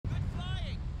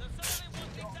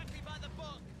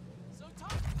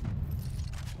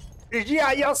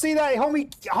Yeah, y'all see that, homie,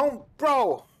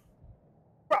 bro,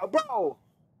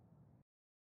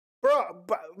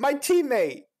 my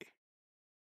teammate,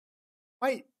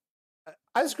 my,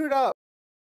 I screwed up.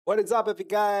 What is up,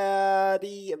 everybody?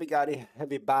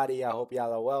 I hope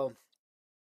y'all are well.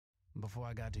 Before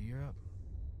I got to Europe,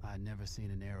 I'd never seen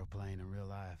an aeroplane in real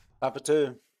life. Papa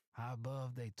too. High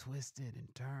above, they twisted and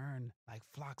turned like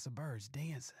flocks of birds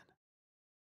dancing.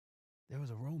 There was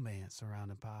a romance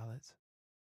surrounding pilots,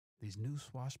 these new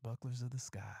swashbucklers of the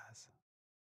skies.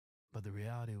 But the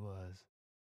reality was,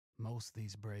 most of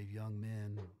these brave young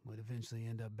men would eventually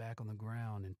end up back on the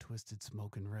ground in twisted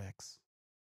smoking wrecks.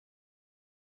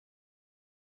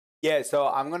 Yeah, so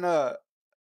I'm gonna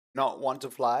not want to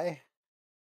fly.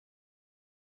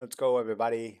 Let's go,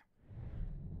 everybody.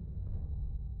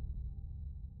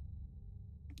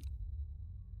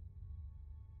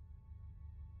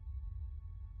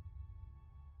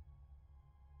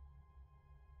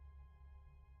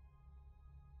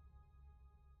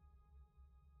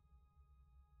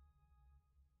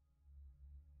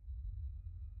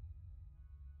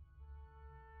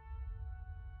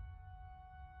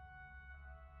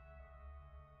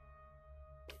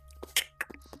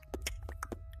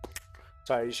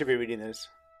 Sorry, you should be reading this.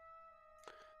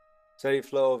 Steady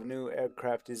flow of new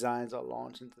aircraft designs are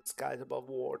launched into the skies above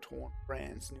war-torn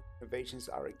France. New innovations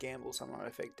are a gamble. Some are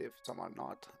effective, some are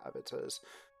not. Avatars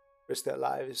risk their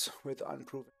lives with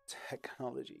unproven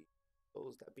technology.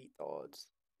 Those that beat the odds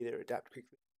either adapt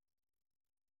quickly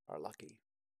or are lucky.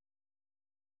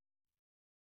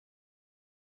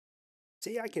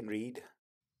 See, I can read.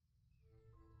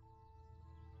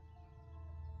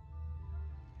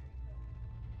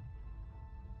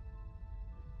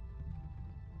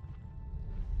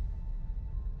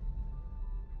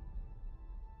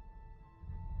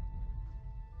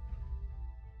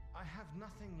 I have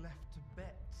nothing left to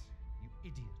bet, you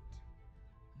idiot.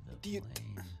 The Idiot.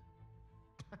 plane.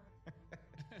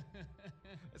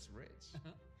 That's rich.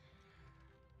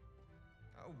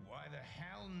 Oh, why the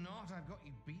hell not? I've got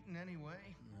you beaten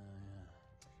anyway. Yeah.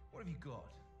 What have you got?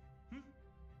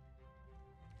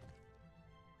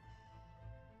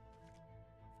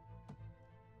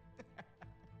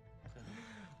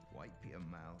 Wipe your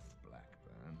mouth,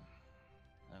 Blackburn.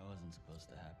 That wasn't supposed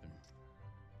to happen.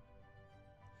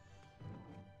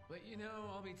 But you know,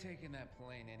 I'll be taking that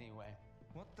plane anyway.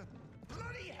 What the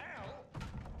bloody hell?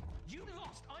 You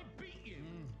lost! I beat you!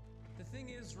 The thing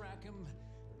is, Rackham,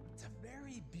 it's a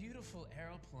very beautiful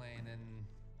aeroplane, and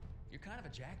you're kind of a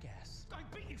jackass. I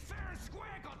beat you fair and square,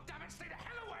 goddammit! Stay the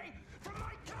hell away from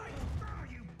my kite! Oh,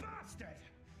 you bastard!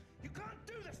 You can't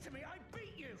do this to me! I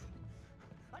beat you!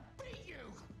 I beat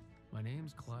you! My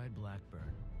name's Clyde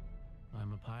Blackburn.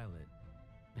 I'm a pilot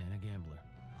and a gambler.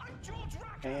 I'm George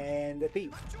Rackham! And the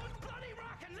thief. I'm George bloody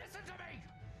Rackham! Listen to me!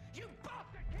 You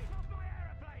bastard! Keep off my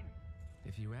aeroplane!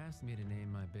 If you asked me to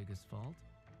name my biggest fault,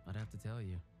 I'd have to tell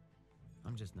you,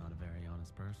 I'm just not a very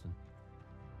honest person.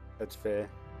 That's fair.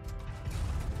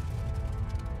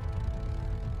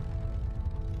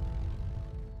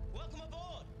 Welcome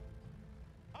aboard!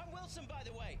 I'm Wilson, by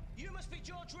the way. You must be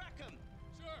George Rackham.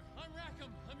 Sure, I'm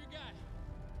Rackham. I'm your guy.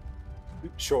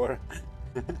 Sure.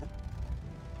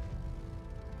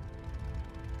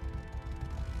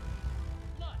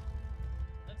 Blood.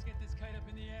 Let's get this kite up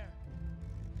in the air.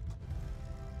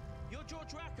 You're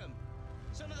George Rackham,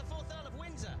 son of the 4th Earl of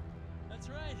Windsor. That's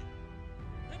right.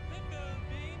 Hip hip go,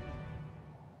 Bean.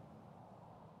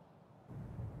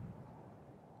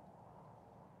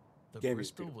 The Game is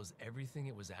Bristol beautiful. was everything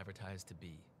it was advertised to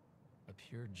be. A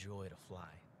pure joy to fly.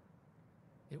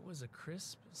 It was a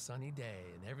crisp, sunny day,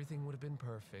 and everything would have been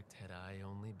perfect had I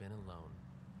only been alone.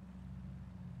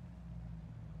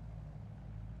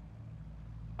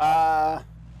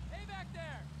 Hey back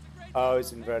there. It's a great Oh, day it's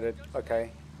for a inverted. picnic, don't you Okay.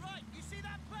 think? Right, you see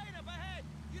that plane up ahead?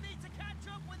 You need to catch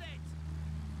up with it.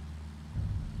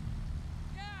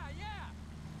 Yeah.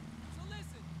 So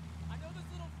listen, I know this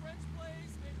little French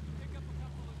place. Maybe you pick up a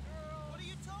couple of girls. What are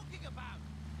you talking about?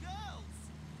 Girls!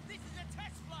 This is a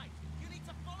test flight. You need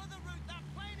to follow the route that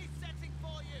plane is setting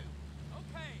for you.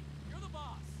 Okay, you're the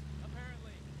boss,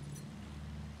 apparently.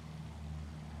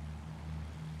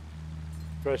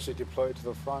 Firstly, deploy to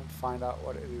the front. Find out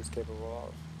what it is capable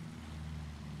of.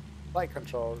 Flight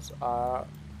controls are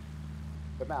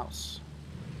the mouse.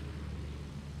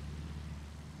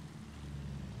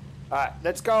 Alright,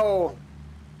 let's go.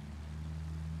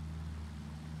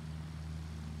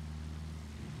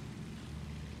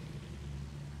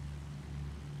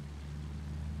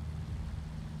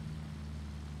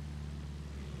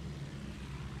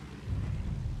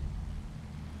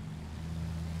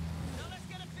 Now let's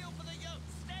get a feel for the yoke.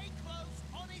 Stay close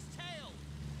on his tail.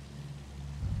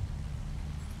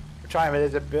 trying, but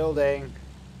there's a building.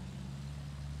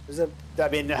 There's a, I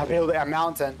mean, a building, a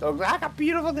mountain. Look how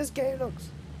beautiful this game looks.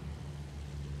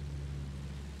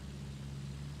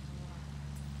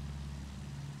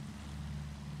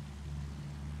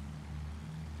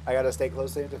 I gotta stay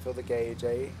close to him to fill the gauge,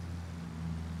 eh?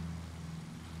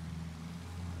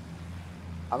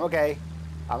 I'm okay.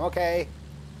 I'm okay.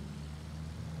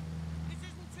 This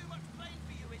isn't too much plane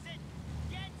for you, is it?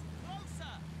 Get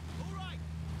closer! Alright,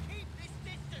 keep this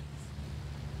distance!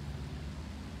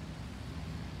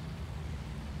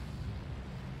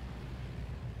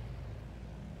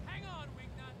 Hang on,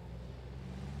 Wingnut.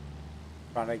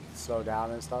 Trying to slow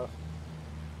down and stuff.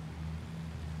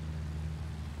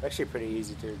 Actually pretty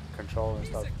easy to control and Piece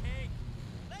stuff. of cake.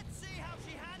 Let's see how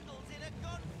she handles in a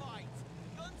gunfight.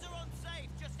 Guns are unsafe,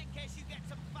 just in case you get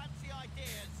some fancy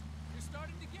ideas. You're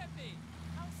starting to get me.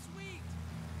 How sweet.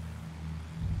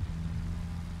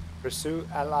 Pursue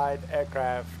allied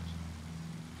aircraft.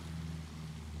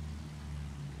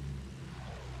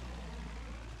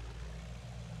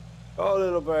 Go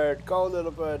little bird, go little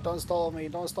bird, don't stall me,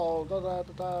 don't stall, da da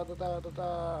da da da da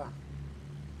da.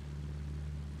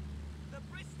 The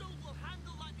Bristol will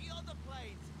handle like the other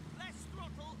planes. Less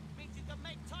throttle means you can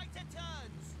make tighter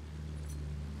turns.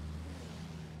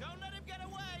 Don't let him get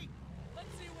away. Let's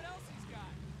see what else he's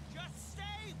got. Just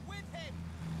stay with him.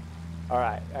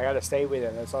 Alright, I gotta stay with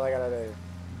him, that's all I gotta do.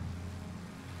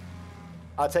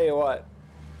 I'll tell you what,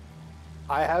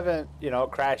 I haven't, you know,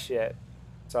 crashed yet,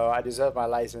 so I deserve my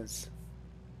license.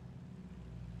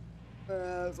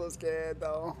 I'm so scared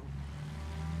though.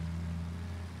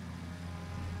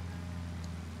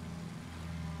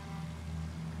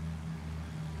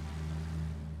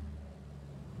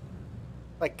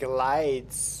 Like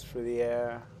glides through the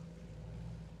air.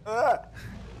 Ah!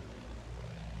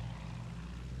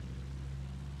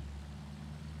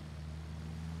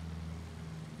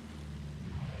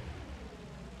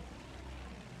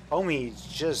 Homie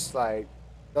just like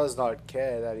does not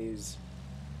care that he's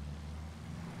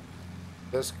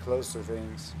this close to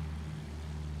things.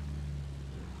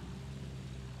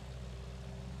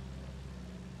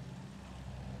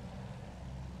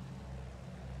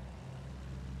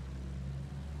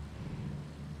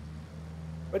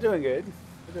 We're doing good.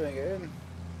 We're doing good.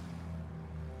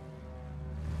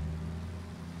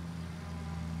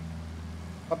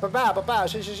 Ba-ba-ba,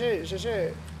 shit, shit, shit, shit,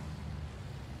 shit.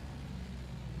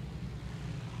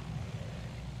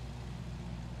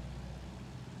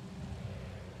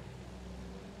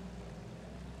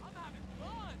 I'm having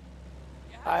fun.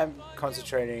 You having I'm fun yet,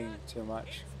 concentrating Wingnut? too much.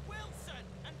 It's Wilson,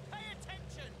 and pay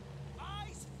attention.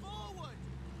 Eyes forward.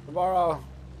 Tomorrow.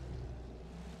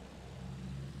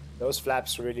 Those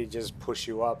flaps really just push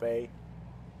you up, eh?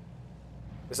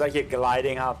 It's like you're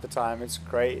gliding half the time. It's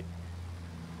great.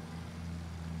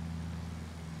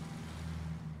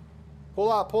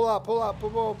 Pull up, pull up, pull up,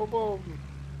 boom, boom, boom, boom.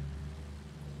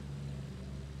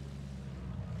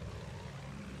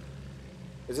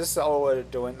 Is this all we're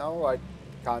doing though? I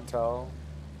can't tell.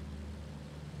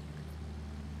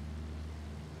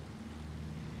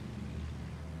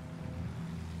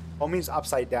 Homie's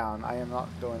upside down. I am not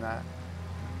doing that.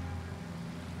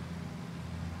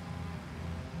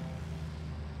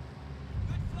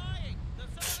 Good flying.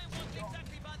 The Solid wasn't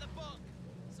exactly by the book.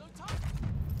 So tough.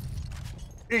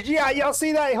 Yeah, y'all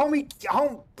see that? Homie,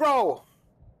 bro.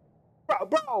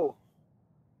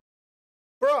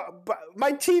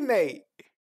 My teammate.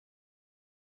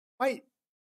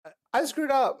 I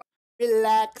screwed up.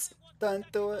 Relax. Don't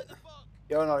do it.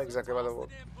 You're not exactly by the Toss book.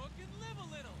 the damn book and live a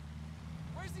little.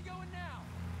 Where's he going now?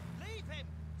 Leave him.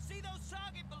 See those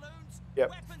target balloons? Yep.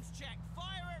 Weapons check.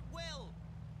 Fire at will.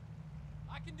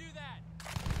 I can do that.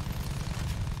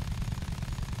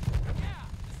 Yeah,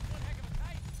 this is one heck of a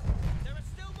kite. There are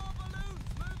still more balloons.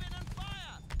 Move in and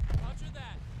fire. Roger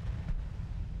that.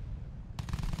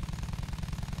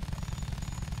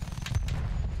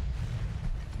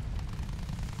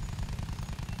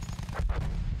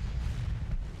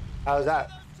 How's that?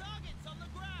 Those targets on the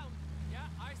ground. Yeah,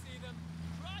 I see them.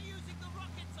 Try using the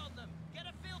rockets on them. Get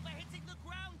a feel for hitting the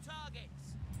ground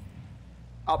targets.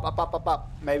 Up, up, up, up,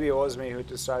 up. Maybe it was me who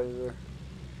decided to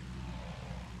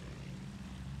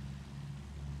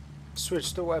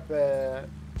switch the weapon.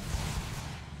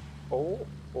 Oh.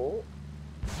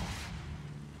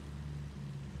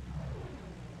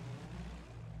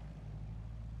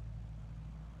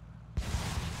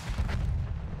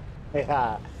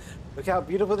 Yeah. Look how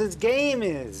beautiful this game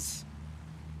is.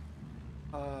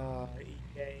 EA.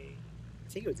 I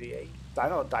think it was EA. I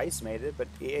know DICE made it, but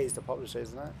EA is the publisher,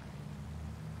 isn't it?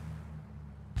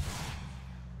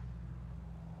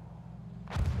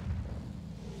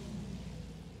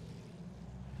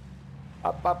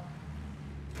 Up, up.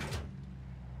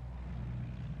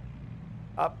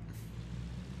 Up.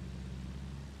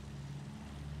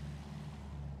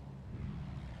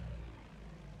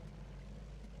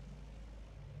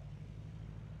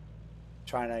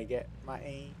 Trying to get my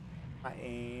aim on, my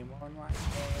aim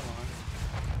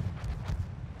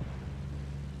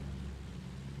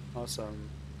on. Awesome.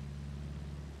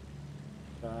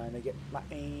 Trying to get my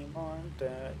aim on. Da,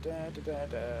 da, da, da,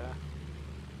 da.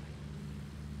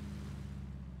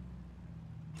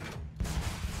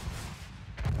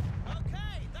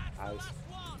 Okay, that's the Nice. last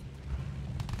one.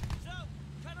 So,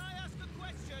 can I ask a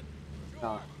question?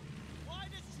 No. Why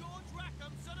does George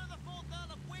Rackham, son of the 4th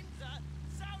Earl of Windsor,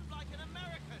 sound like an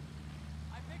American?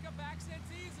 I pick up accents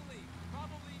easily.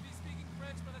 Probably be speaking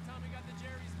French by the time we got to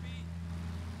Jerry's beat.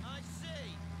 I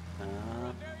see. You're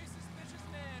a very suspicious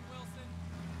man, Wilson.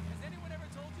 Has anyone ever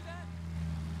told you that?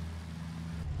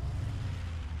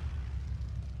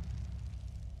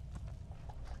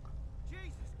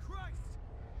 Jesus Christ!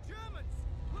 Germans!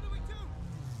 What do we do?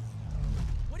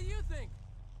 What do you think?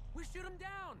 We shoot him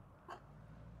down.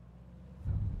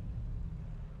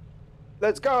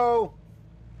 Let's go.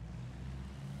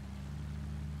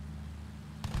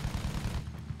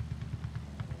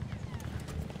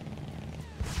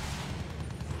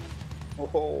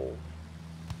 Oh.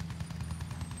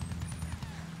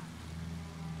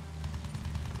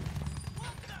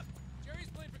 Jerry's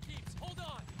playing for keeps. Hold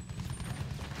on.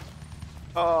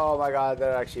 Oh my god,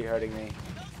 they're actually hurting me.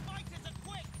 Those fighters are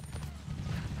quick!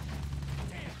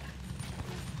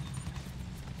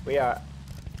 We are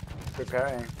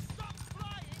preparing. Stop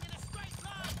flying in a straight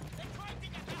line! They're trying to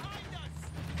get behind us!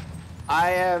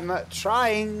 I am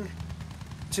trying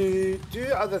to do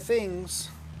other things.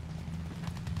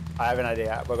 I have an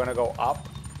idea. We're gonna go up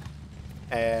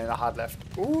and a hard left.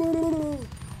 Ooh.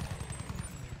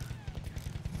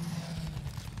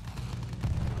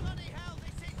 Bloody hell,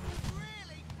 this is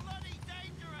really bloody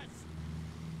dangerous!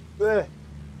 Ugh.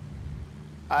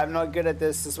 I'm not good at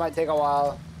this. This might take a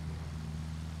while.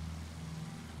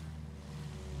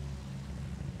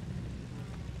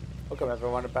 Welcome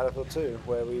everyone to Battlefield 2,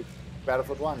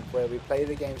 Battlefield 1, where we play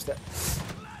the games that.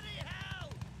 Bloody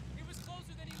hell! He was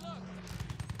closer than he looked.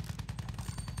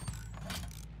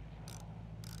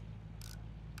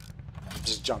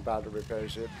 Just jump out of repair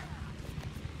ship.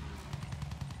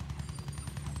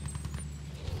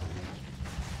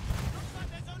 Looks like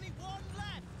there's only one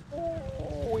left!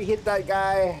 Oh, we hit that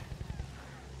guy.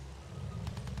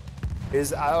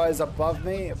 Is always above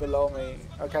me, below me?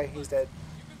 Okay, he's dead.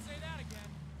 You can say that again.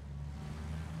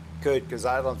 Good, because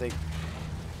I don't think. Is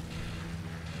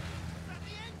that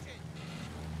the engine?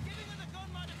 Giving her the gun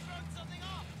might have thrown something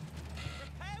off!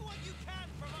 Repair what you can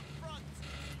from up front!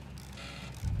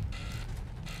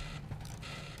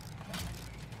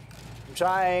 I'm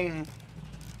trying.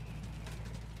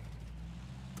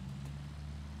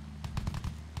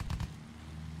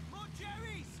 More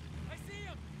Jerry's! I see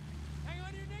him. Hang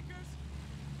on to your knickers.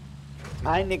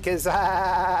 My knickers. They're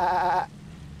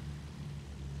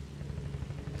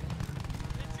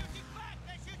shooting back!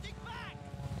 They're shooting back!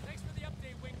 Thanks for the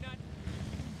update, Wingnut.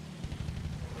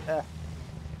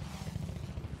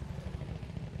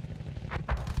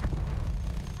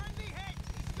 Friendly hit!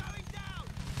 He's going down!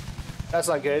 That's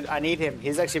not good. I need him.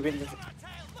 He's actually been. On our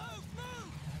tail! Move!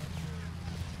 Move!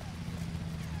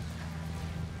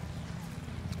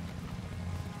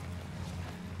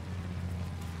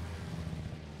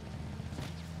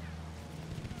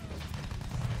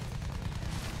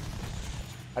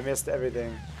 I missed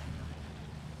everything.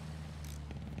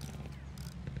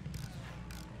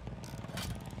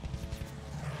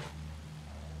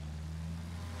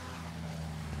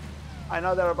 I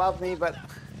know they're above me, but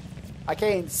I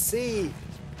can't see.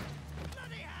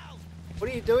 Bloody hell! What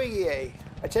are you doing, EA?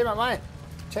 I changed my mind.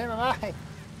 Changed my mind.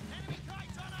 Enemy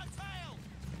kites on our tail!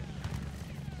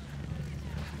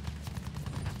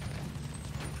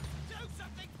 Do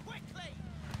something quickly!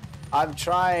 I'm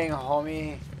trying,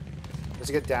 homie.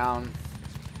 Let's get down.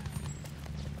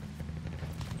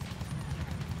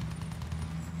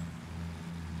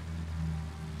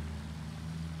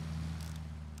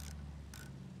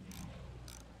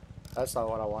 That's not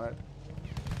what I wanted.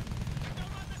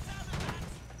 Don't let the sound of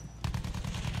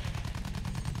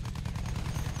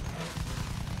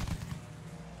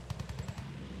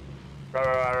that! Rah,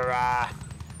 rah, rah, rah, rah.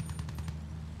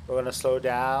 We're gonna slow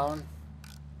down.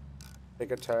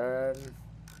 Take a turn.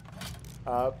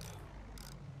 Up.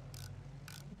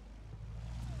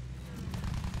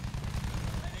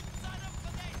 I didn't sign up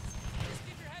for this! Just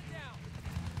keep your head down.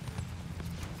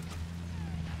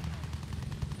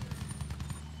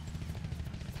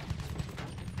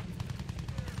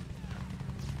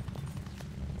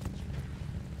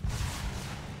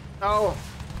 No.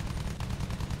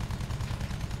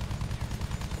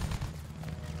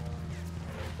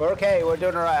 We're okay. We're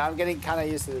doing alright. I'm getting kind of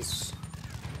used to this.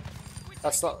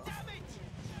 That's not.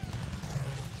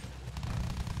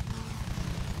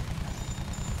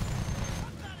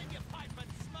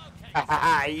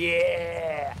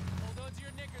 Yeah. Hold on to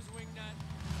your knickers, wingnut.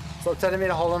 Stop telling me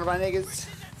to hold on to my niggas.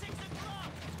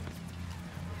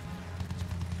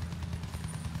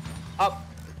 Up.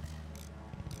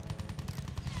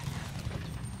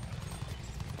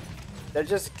 They're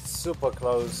just super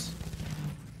close.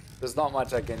 There's not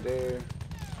much I can do.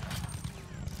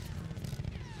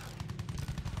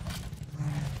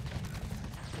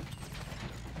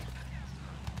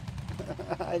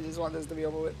 I just want this to be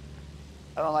over with.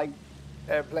 I don't like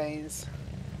airplanes.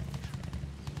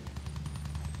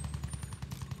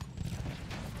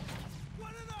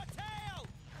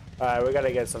 Alright, we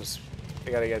gotta get some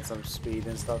speed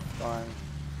and stuff going.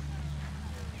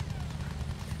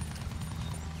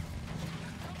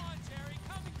 Come on, Jerry,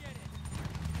 come and get it.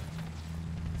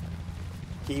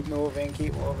 Keep moving,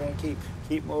 keep moving, keep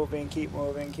moving, keep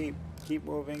moving, keep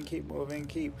moving, keep moving,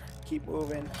 keep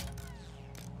moving.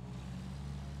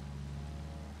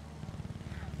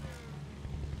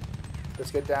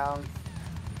 Let's get down.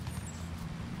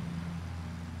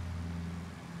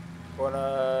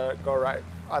 Wanna go right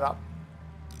up.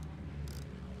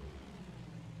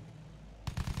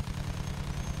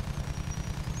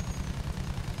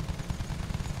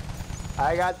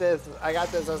 I got this, I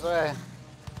swear.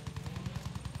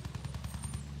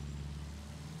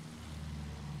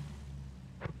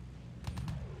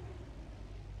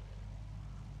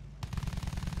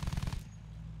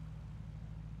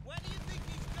 Where do you think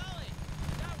he's going?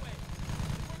 That way.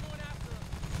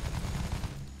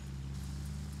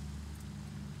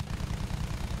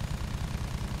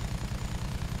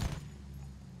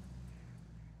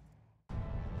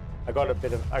 We're going after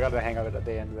him. I got a hang of it at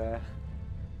the end there.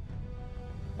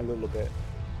 A little bit.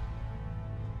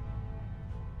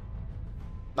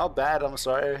 Not bad, I'm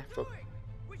sorry. But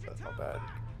that's not bad. To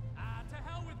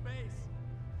hell with base.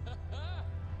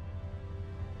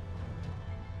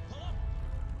 Pull up.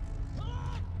 Pull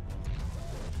up.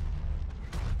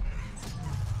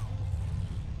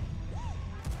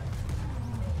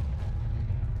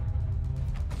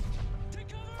 Take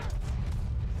cover.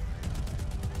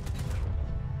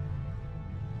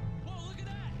 Whoa, look at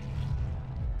that.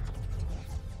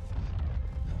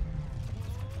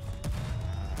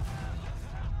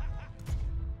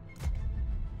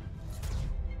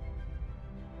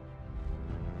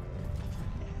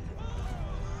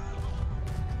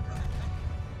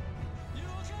 You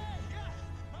okay? Yeah,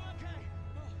 I'm okay.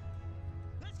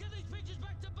 Let's get these pictures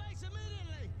back to base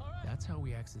immediately. All right. That's how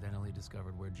we accidentally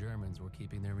discovered where Germans were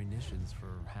keeping their munitions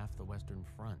for half the Western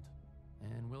Front.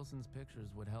 And Wilson's pictures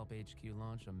would help HQ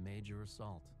launch a major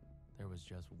assault. There was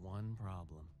just one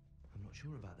problem. I'm not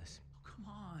sure about this. Oh, come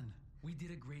on. We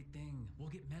did a great thing. We'll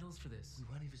get medals for this. We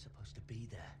weren't even supposed to be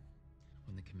there.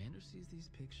 When the commander sees these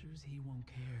pictures, he won't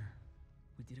care.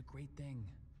 We did a great thing.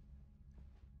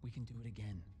 We can do it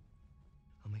again.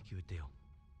 I'll make you a deal.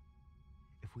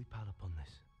 If we pile up on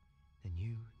this, then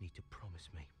you need to promise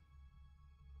me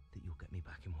that you'll get me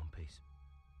back in one piece.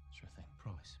 Sure thing.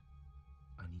 Promise.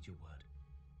 I need your word.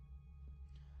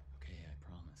 Okay, I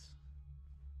promise.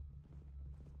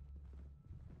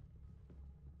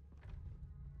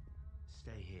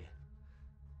 Stay here.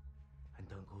 And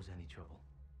don't cause any trouble.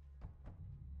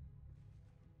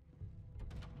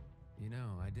 You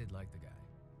know, I did like the guy.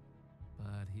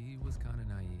 But he was kind of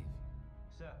naive.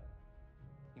 Sir,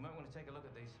 you might want to take a look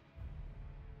at these.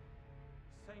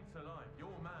 Saints alive, your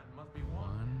man must be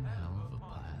One hell of a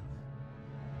pilot.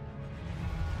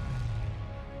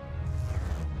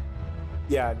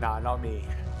 Yeah, nah, not me.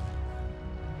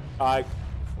 Before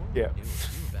we Yeah. knew it,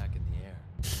 we were back in the air.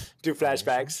 Do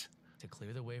flashbacks. To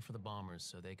clear the way for the bombers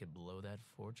so they could blow that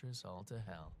fortress all to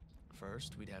hell.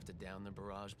 First, we'd have to down the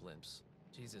barrage blimps.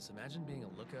 Jesus, imagine being a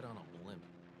lookout on a blimp.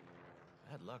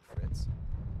 Bad luck, Fritz.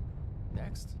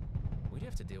 Next, we'd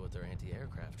have to deal with their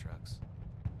anti-aircraft trucks.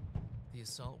 The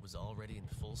assault was already in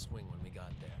full swing when we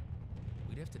got there.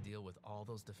 We'd have to deal with all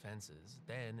those defenses,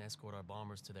 then escort our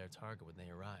bombers to their target when they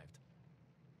arrived.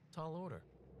 Tall order.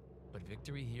 But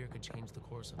victory here could change the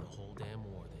course of the whole damn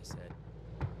war, they said.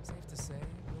 Safe to say,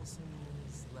 Wilson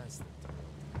is less than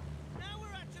thrilled. Now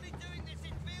we're actually doing this.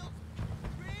 It feels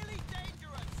really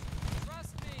dangerous.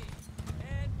 Trust me.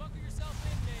 And buckle yourself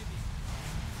in, maybe.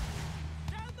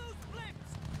 Down those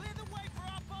blimps. Clear the way for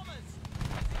our bombers.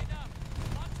 Easy enough.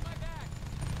 Watch my back.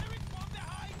 There is one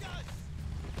behind us.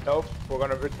 Nope, we're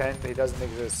gonna pretend he doesn't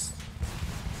exist.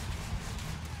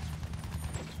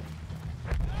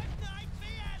 I'm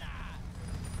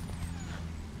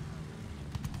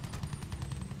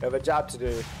We have a job to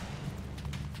do.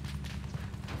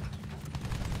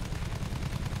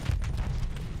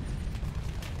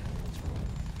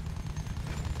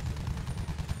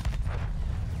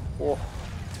 Oh.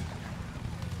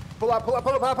 Pull up, pull up,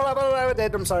 pull up, pull up, pull up, pull up. I'm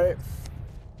dead, I'm sorry.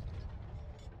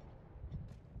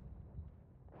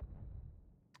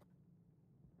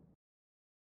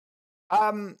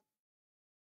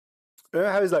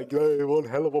 Remember how he's like, hey, one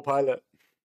hell of a pilot.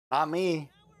 Not me.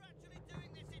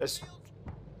 It's,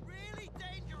 Really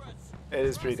dangerous. it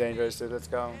is pretty dangerous, dude. Let's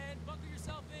go. And buckle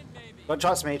yourself in, maybe. Don't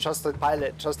trust me, trust the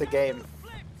pilot, trust the game.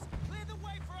 Flips. Clear the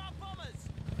way for our bombers.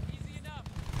 Easy enough.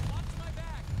 Watch my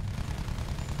back.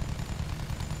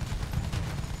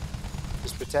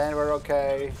 Just pretend we're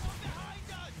okay. One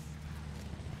behind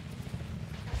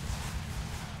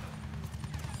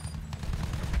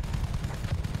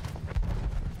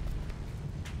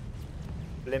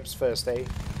us. Blimps first, eh?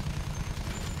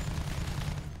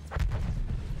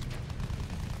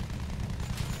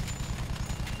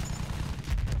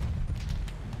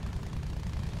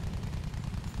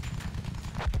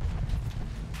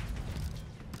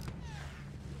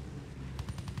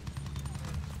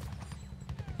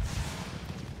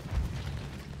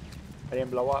 I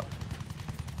didn't blow up.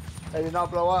 I did not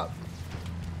blow up.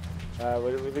 We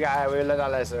learned our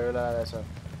lesson. We learned our lesson.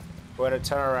 We're gonna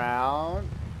turn around.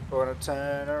 We're gonna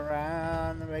turn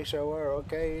around and make sure we're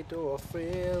okay. Do a full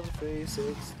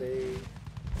 360.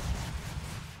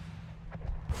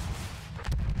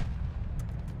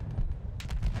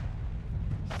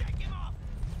 Shake him off.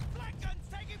 Flag guns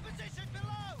taking position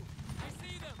below. I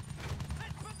see them.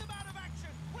 Let's put them out of action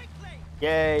quickly.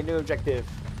 Yay, new objective.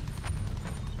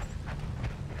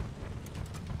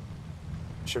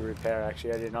 Should repair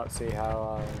actually. I did not see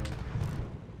how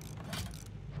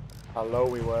low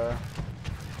we were.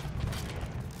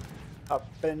 Up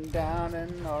and down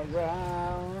and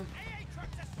around. AA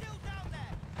trucks are still down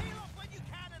there. Peel off when you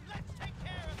can and let's take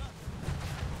care of them.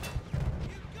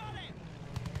 You got it.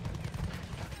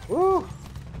 Woo!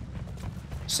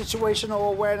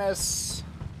 Situational awareness.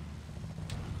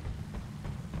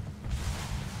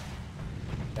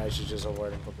 I should just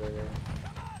avoid him completely.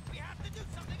 Come on, we have to do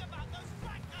something about those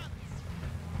flag guns.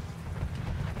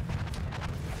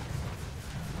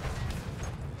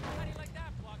 How do you like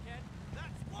that, blockhead?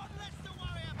 That's one less to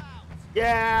worry about.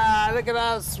 Yeah, look at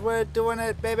us. We're doing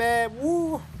it, baby.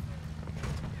 Woo!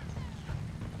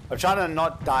 I'm trying to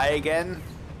not die again,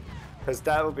 because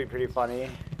that would be pretty funny.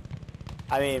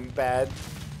 I mean, bad.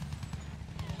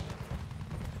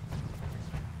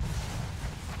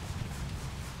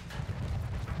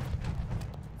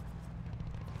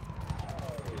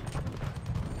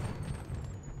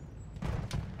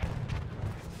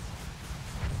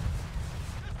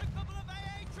 Just a couple of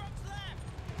AA trucks left.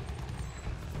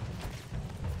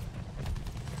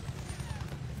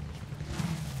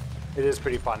 It is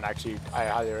pretty fun, actually. I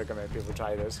highly recommend people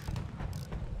try this.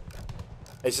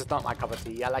 It's just not my cup of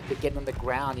tea. I like to get on the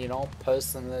ground, you know,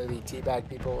 personally teabag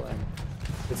people and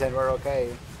pretend we're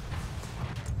okay.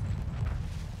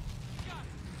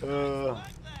 Work there.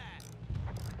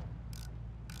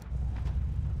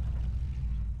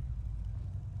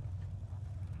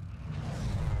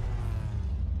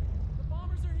 The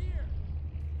bombers are here.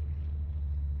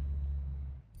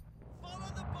 Follow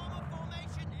the bomber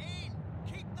formation in.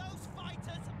 Keep those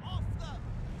fighters off them.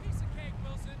 Piece of cake,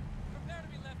 Wilson. Prepare to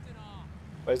be left in awe.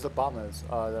 Where's the bombers?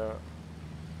 Oh, they're...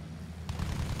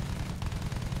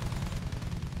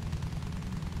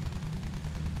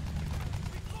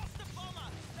 We've lost the bomber.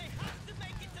 They have to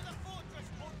make it to the fortress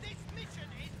or this mission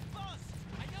is bust.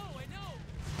 I know.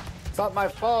 It's not my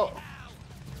fault.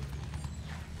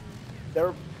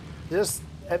 They're just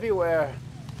everywhere.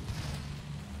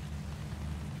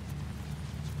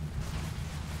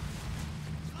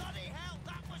 Bloody hell,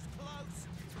 that was close.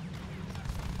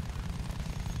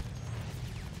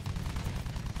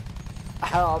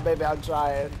 Oh, baby, I'm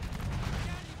trying.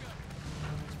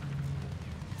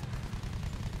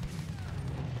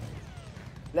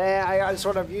 Down you go. I just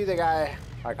want to view the guy.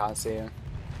 I can't see him.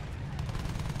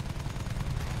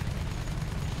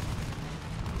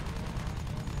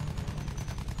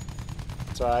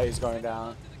 Sorry, he's going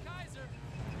down. To the Kaiser.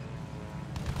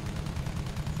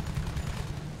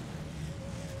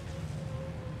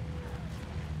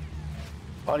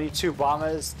 Only 2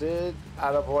 bombers, dude,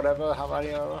 out of whatever, how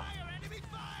many are... Fire, enemy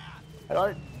fire. I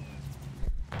don't...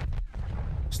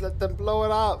 Just let them blow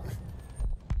it up.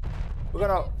 We're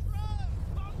gonna... Throw.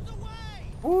 Bombs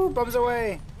away. Woo, bombs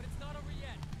away. But it's not over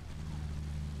yet.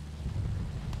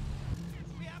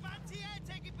 We have anti-air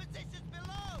taking positions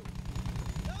below.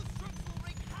 Those troops will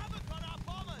wreak havoc on our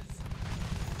bombers.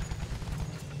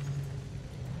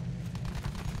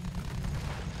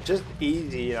 just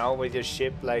easy, you know, with your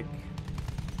ship, like.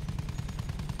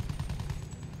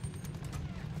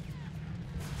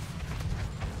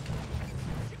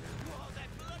 Whoa, they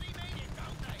bloody mean it,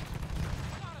 don't they?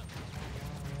 Got 'em.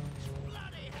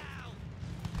 Bloody hell!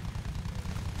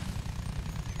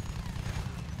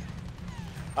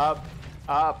 Up,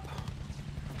 up.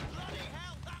 Bloody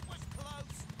hell, that was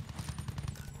close!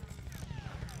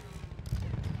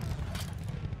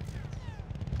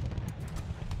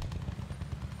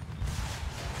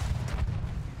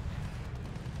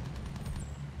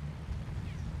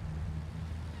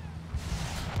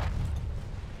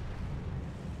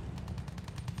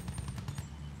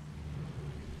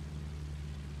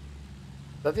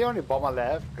 Is that the only bomber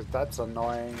left? Because that's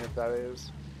annoying if that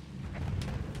is.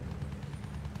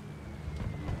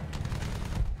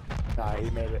 Nah,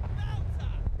 he made it.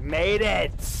 He made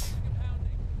it! Pounding.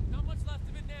 Not much left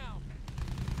of it now.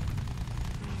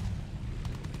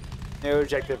 New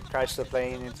objective, crash the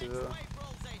plane into the... Crowds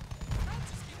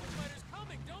just keep the fighters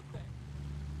coming, don't they?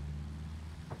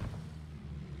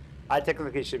 I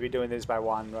technically should be doing this by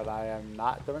one, but I am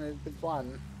not doing it with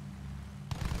one.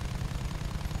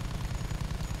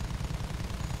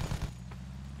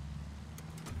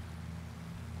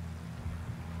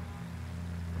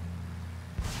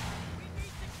 We need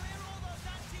to clear all those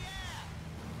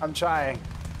anti-air. I'm trying.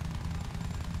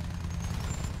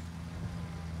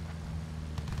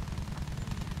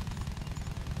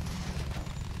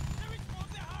 There is one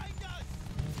behind us.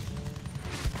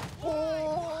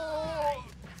 Oh!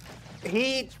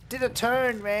 He did a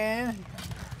turn, man.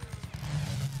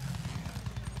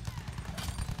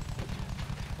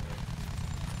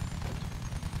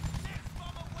 Next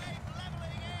bomber wave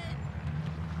leveling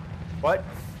in. What?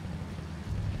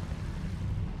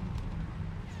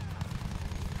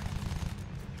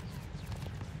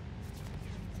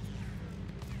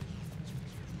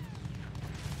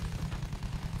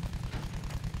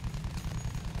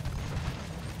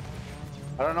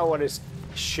 I don't know what is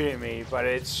shooting me, but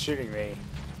it's shooting me.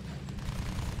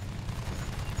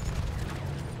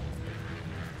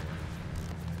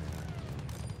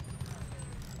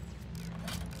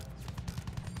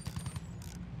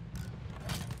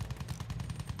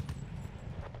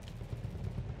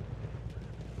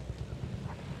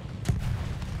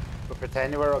 We'll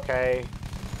pretend we're okay.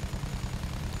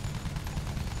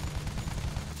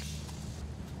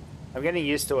 I'm getting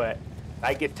used to it.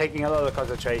 Like it's taking a lot of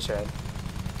concentration.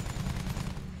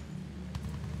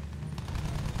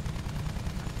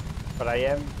 But I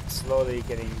am slowly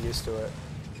getting used to it.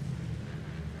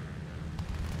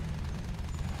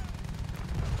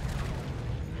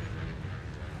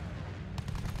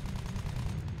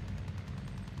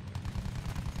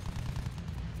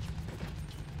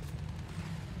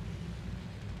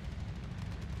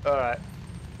 Alright.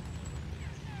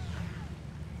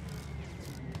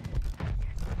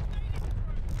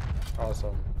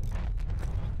 Awesome.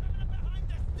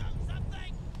 Behind us, do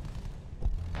something.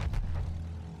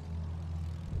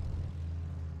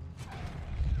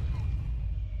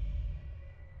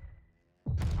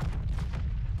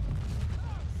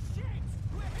 Oh shit!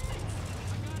 We're hit!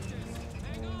 I got this.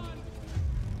 Hang on.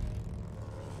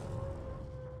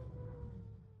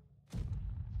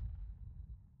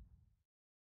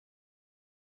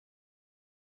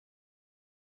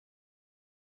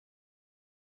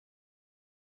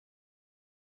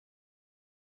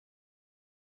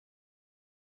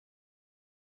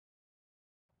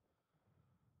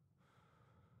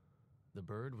 The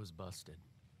bird was busted.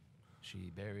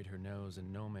 She buried her nose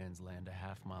in no man's land a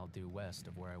half-mile due west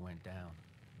of where I went down.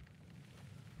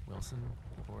 Wilson,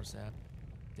 poor sap,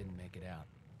 didn't make it out.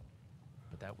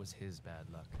 But that was his bad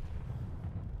luck.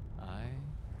 I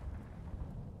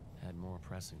had more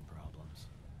pressing problems.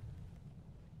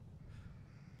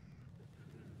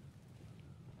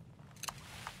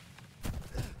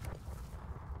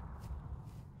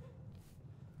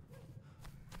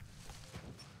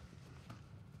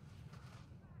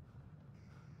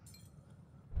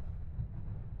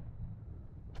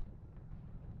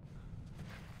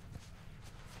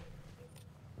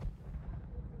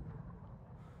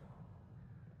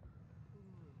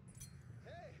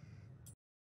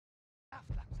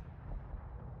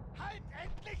 Halt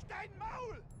endlich dein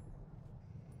Maul!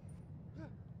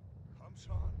 Komm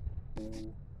schon.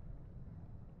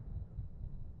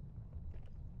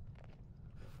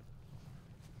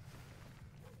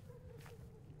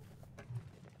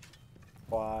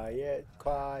 Quiet,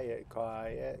 quiet,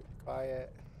 quiet,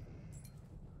 quiet.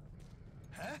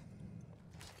 Hä?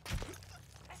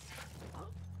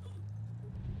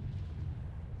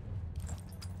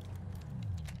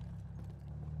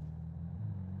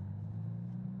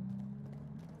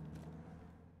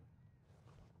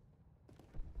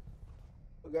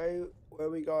 Okay, where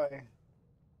are we going?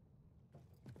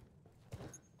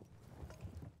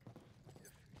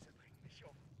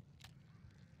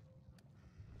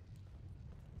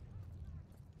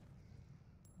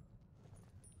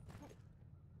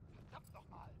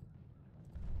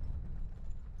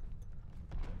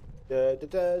 Da, da,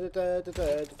 da, da, da, da,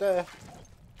 da, da.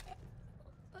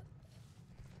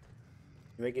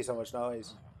 You're making so much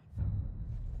noise.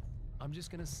 I'm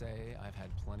just gonna say I've had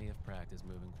plenty of practice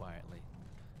moving quietly.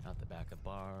 Out the back of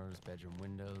bars, bedroom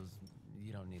windows,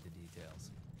 you don't need the details.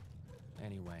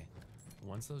 Anyway,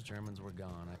 once those Germans were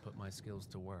gone, I put my skills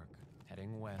to work,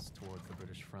 heading west towards the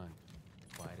British front,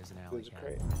 quiet as an alley There's a cat.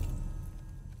 crate.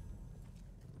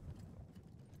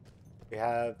 We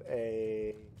have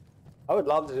a... I would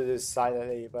love to do this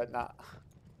silently, but not.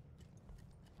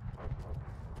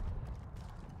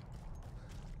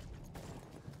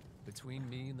 Between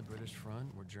me and the British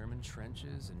front were German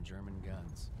trenches and German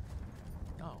guns.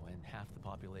 Oh, and half the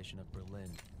population of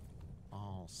Berlin,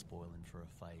 all spoiling for a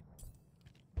fight.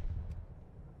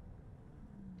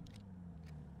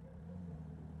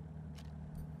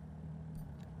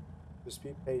 Just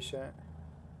be patient.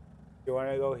 You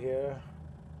want to go here?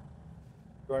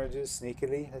 You want to do this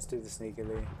sneakily? Let's do this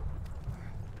sneakily.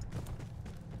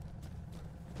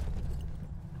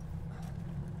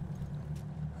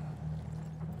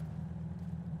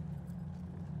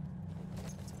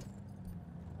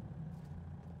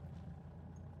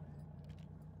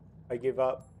 I give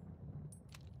up.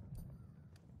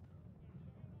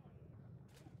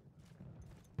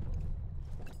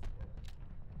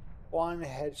 One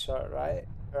headshot, right?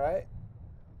 Right?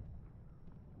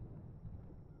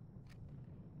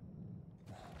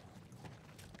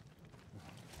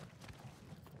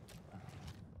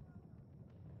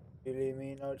 You leave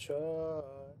me no choice.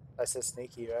 That's a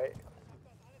sneaky, right?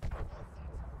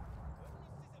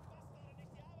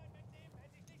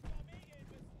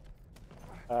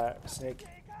 Alright, sneak.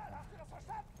 Egal, hast du das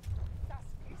verstanden? Das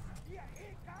ist mir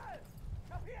egal.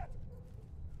 Kapiert?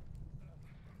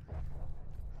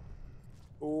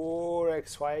 Oh,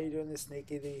 Rex, why are you doing this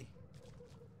sneakily?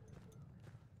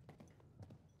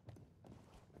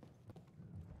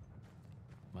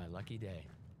 My lucky day.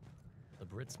 The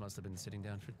Brits must have been sitting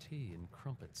down for tea and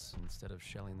crumpets instead of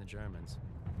shelling the Germans.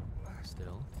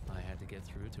 Still, I had to get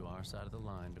through to our side of the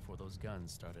line before those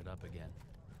guns started up again.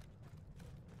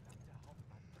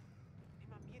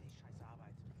 Immer mir die scheiß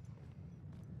Arbeit.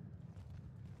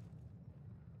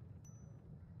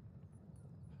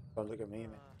 Don't look at me,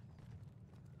 man.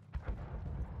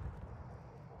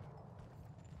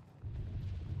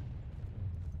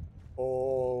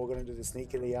 Oh, we're gonna do the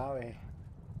sneakily, aren't we?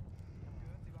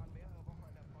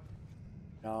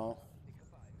 No.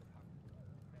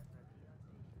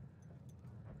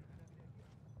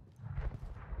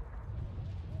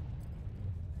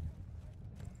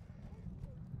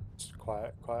 Just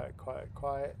quiet, quiet, quiet,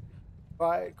 quiet.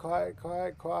 Quiet, quiet,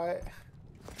 quiet, quiet.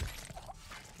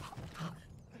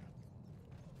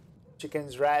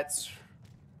 Chickens, rats,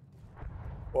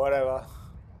 whatever.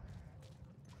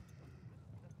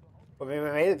 I mean,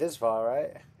 we made it this far,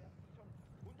 right?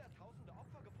 Hunderttausende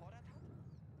Opfer gefordert hat?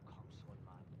 Komm schon,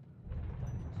 Mann. Dein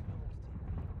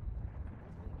Verschwörungstheorie.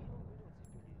 Unsere Regierung will uns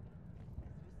nicht belügen.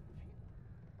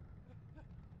 Das wissen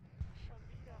wir. Schon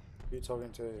wieder. Who you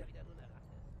talking to? Ja, wieder nur eine Ratte.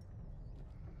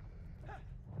 Was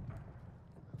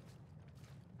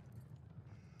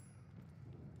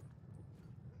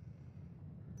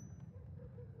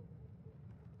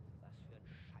für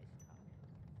ein Scheißtag.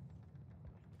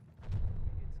 Mir geht's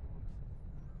gut.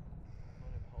 Nur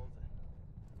eine Pause.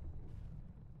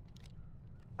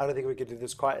 I don't think we could do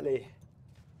this quietly.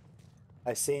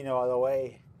 I see no other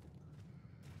way.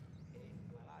 Hey,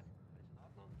 Kamerad, alles in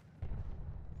Ordnung?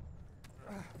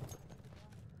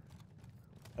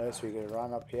 Unless we could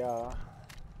run up here.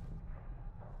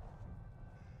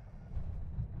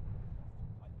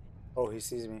 Oh, he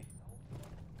sees me.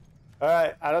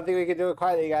 Alright, I don't think we can do it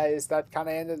quietly, guys. That kind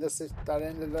of ended this. That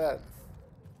ended that.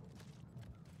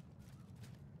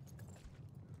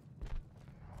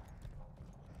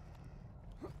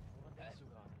 Woran denkst du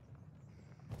gerade?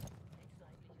 Hältst du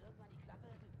eigentlich irgendwann die Klappe?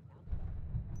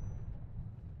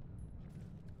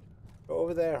 Go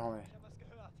over there, homie. Ich hab was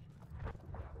gehört.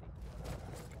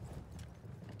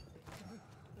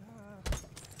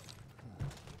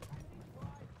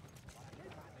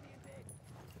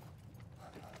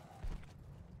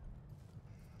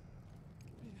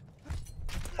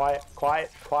 Quiet,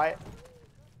 quiet, quiet.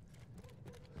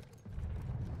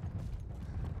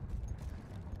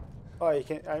 Oh, you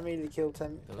can. I immediately killed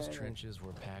 10. Those 10 trenches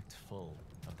were packed full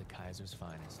of the Kaiser's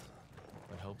finest.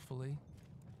 But hopefully,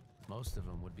 Most of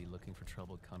them would be looking for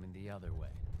trouble coming the other way.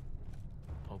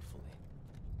 Hopefully.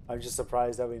 I'm just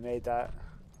surprised that we made that.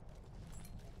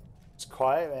 It's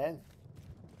quiet, man.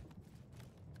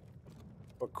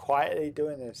 We're quietly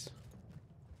doing this.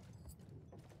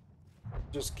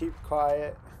 Just keep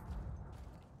quiet.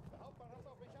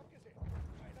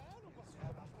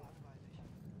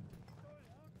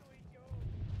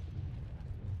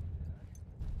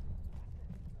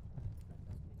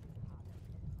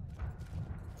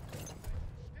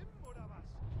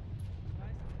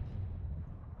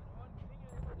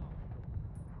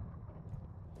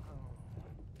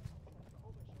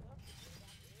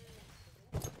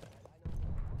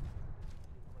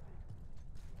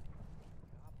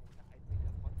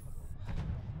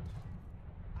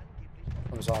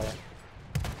 I'm sorry.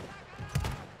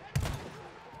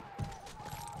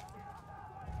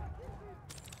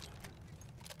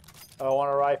 I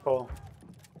want a rifle.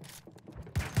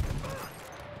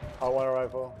 I want a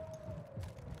rifle.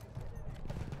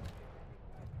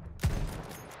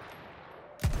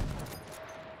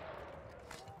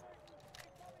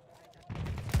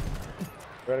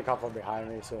 We're gonna come from behind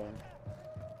me soon.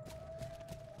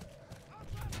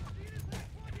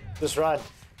 Just run.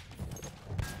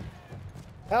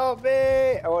 Help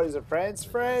me! Oh, what is it, friends?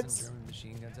 Some Friends? German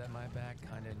machine guns at my back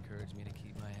kind of encouraged me to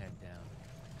keep my head down.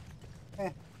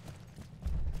 Eh.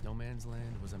 No Man's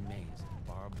Land was amazing.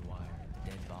 Barbed wire,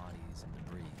 dead bodies, and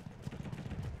debris.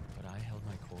 But I held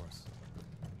my course.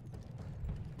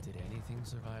 Did anything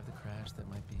survive the crash that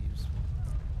might be useful?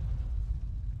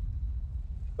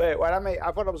 Wait, why not me? I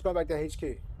thought I was going back to HQ.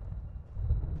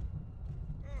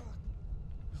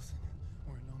 Wilson,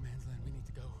 we're in No Man's Land. We need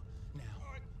to go now.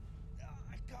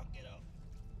 I can't get up.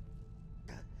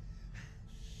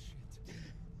 Shit.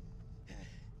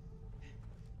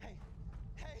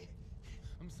 Hey!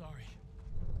 I'm sorry.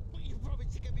 But you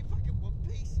promised to get me back in one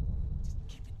piece. Just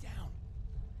keep it down.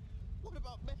 What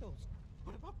about medals?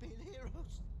 What about being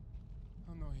heroes?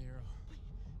 I'm no hero.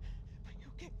 But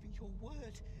you gave me your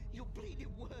word. Your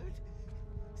bleeding word.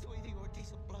 So either you're a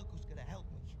decent bloke who's gonna help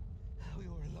me, or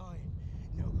you're a lying,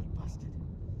 no good bastard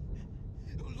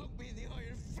who'll look me in the eye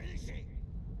and finish it.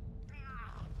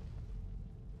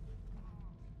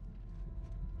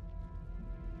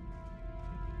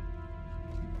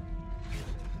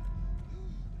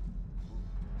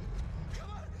 Come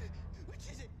on! Which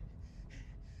is it?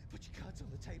 Put your cards on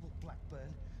the table,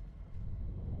 Blackburn.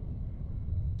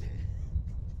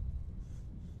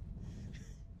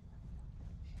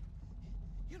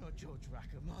 You're not George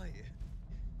Rackham, are you?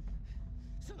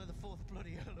 Son of the fourth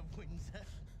bloody Earl of Windsor.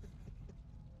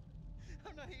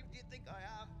 How naive do you think I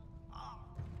am?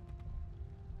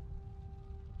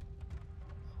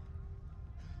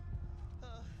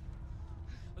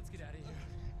 Let's get out of here.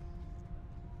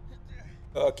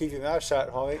 Oh, keep your mouth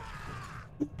shut, homie.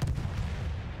 The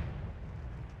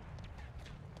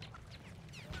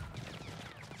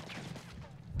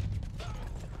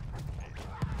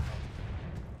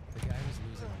guy was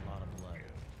losing a lot of blood.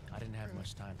 I didn't have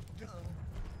much time.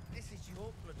 This is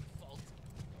your bloody fault.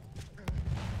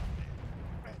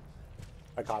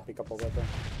 I can't pick up a weapon.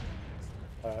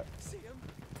 See him?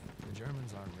 The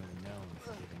Germans aren't really known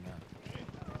for giving up.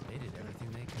 They did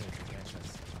everything they could to catch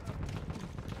us.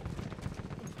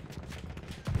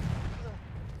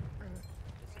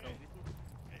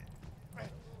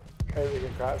 Hey, we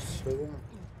can crash with him.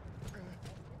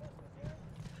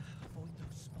 Avoid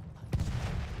those small buttons.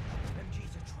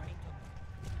 MGs are trained on them.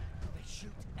 They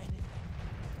shoot anything.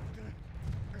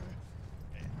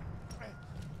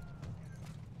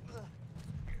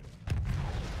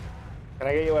 Can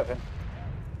I get your weapon?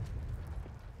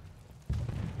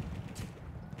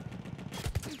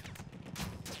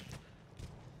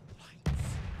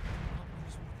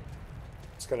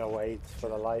 Just gonna wait for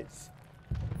the lights.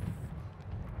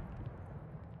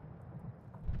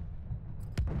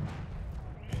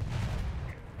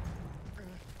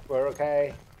 We're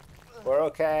okay. We're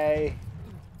okay.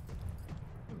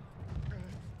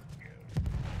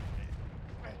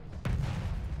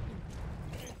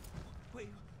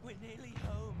 We're nearly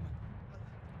home.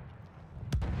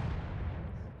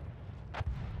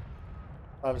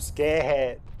 I'm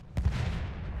scared.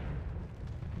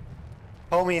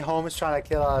 Homie home is trying to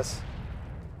kill us.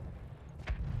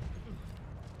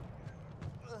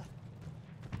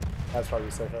 That's probably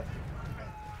safer.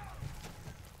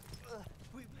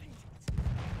 We made it.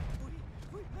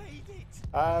 We made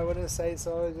it. I wouldn't say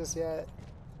so just yet.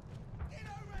 Get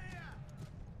over here.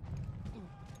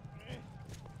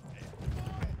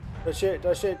 That shit,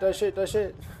 that shit, that shit, that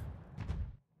shit.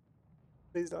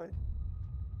 Please die.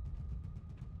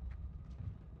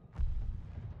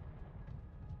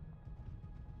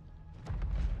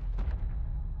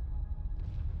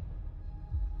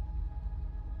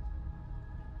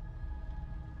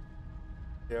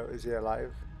 Yo, is he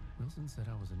alive? Wilson said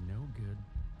I was a no-good,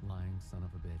 lying son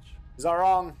of a bitch. Is that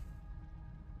wrong?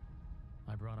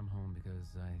 I brought him home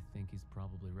because I think he's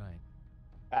probably right.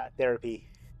 Therapy.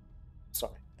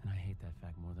 Sorry. And I hate that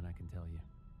fact more than I can tell you.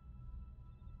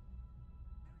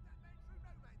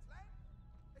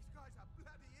 This guy's a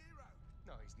bloody hero.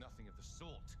 No, he's nothing of the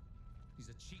sort. He's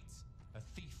a cheat, a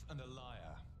thief, and a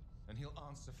liar. And he'll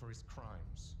answer for his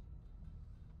crimes.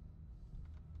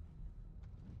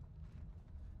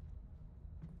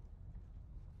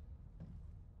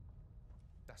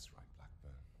 That's right,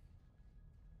 Blackburn.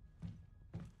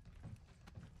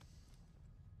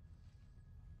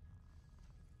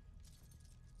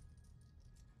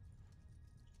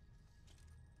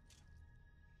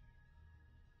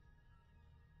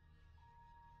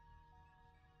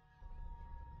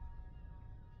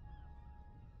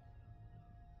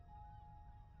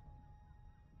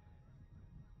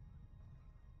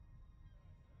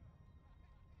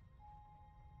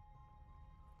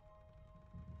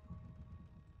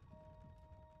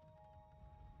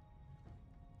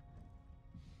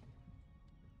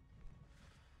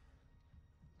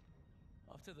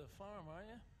 Off to the farm, are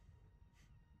you?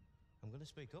 I'm gonna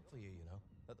speak up for you, you know,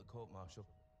 at the court-martial.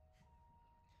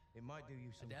 It might do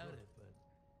you some I doubt good. it, but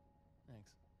thanks.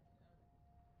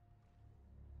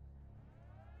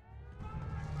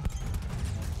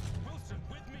 Wilson,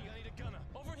 with me, I need a gunner.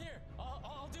 Over here.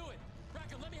 I'll do it.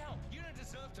 Rackham, let me help. You don't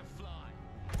deserve to fly.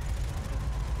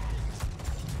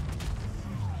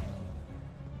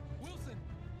 Wilson,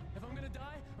 if I'm gonna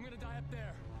die up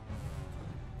there.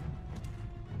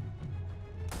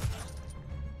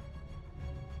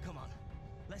 Come on,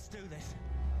 let's do this.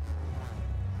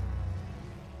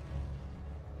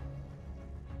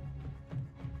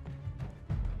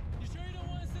 You sure you don't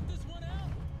want to sit this one out?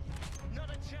 Not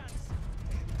a chance.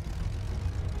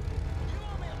 You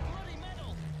owe me a bloody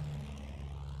medal.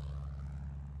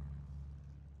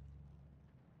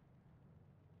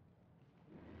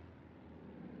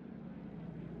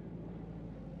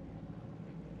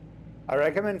 I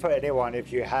recommend for anyone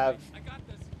if you have I got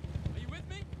this. Are you with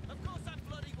me? Of course I'm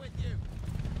bloody with you.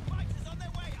 Fighters on their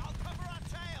way. I'll cover our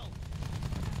tail.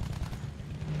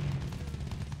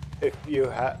 if you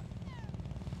have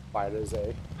fighters,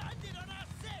 Landed on our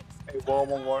six. a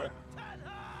one more. Turn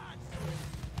hard.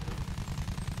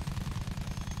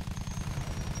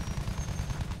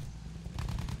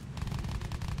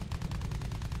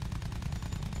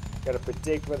 Gotta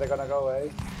predict where they're gonna go, eh?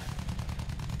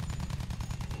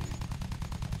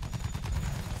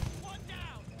 One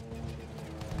down.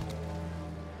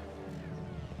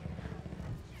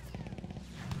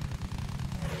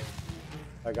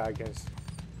 Like I guess.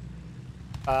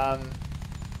 I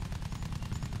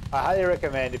highly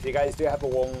recommend if you guys do have a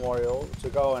war memorial to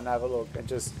go and have a look and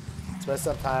just spend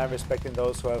some time respecting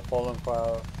those who have fallen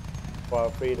for our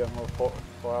freedom or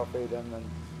for our freedom and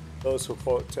those who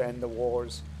fought to end the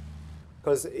wars.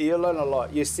 Because you learn a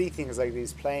lot. You see things like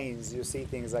these planes. You see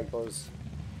things like those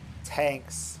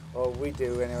tanks. Well, we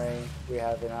do anyway. We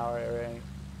have in our area.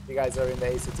 You guys are in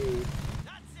the ACT. That's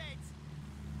it.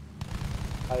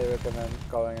 Highly recommend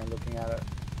going and looking at it.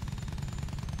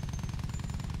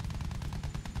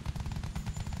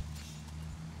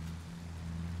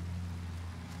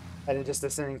 And then just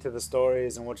listening to the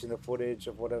stories and watching the footage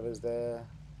of whatever's there.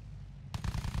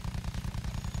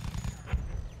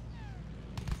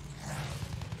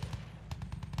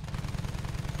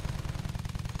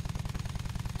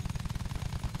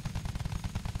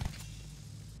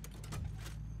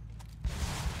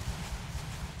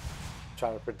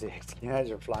 Trying to predict. Can you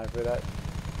imagine flying through that?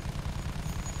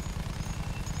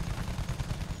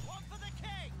 One for the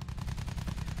king.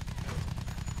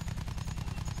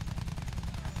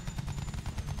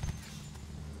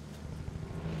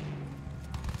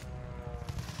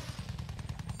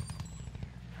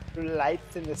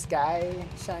 Lights in the sky,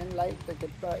 shine light like a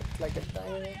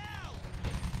diamond. Hell.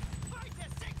 Fighter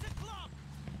 6 o'clock.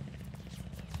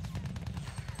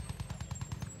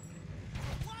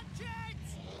 Watch it.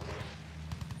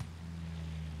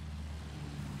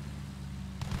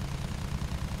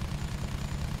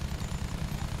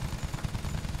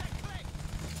 They click.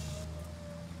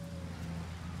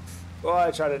 Oh,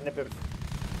 I tried to nip him.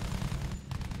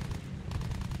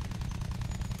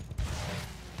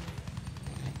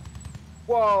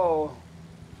 Whoa!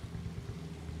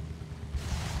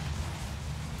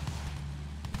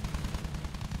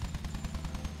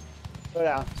 Slow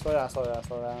down, slow down, slow down,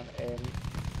 slow down. And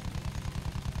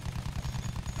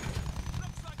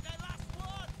Looks like their last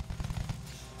one.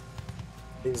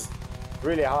 he's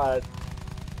really hard.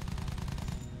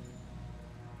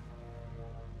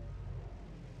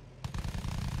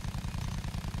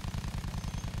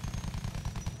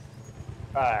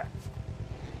 Alright.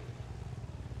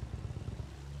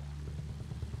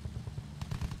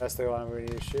 That's the one we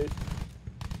need to shoot.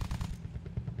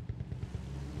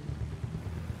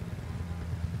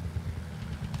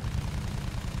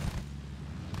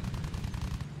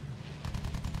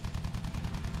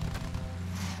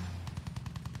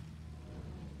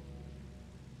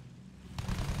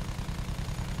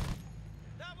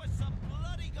 That was some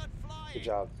bloody good flying. Good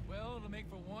job. Well, it'll make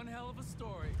for one hell of a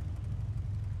story.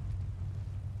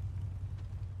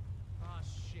 Ah,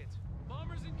 shit.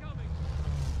 Bombers incoming.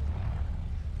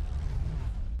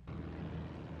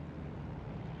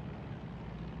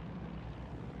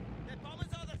 The bombers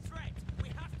are the threat. We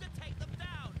have to take them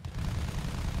down.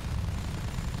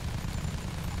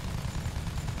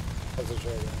 That's a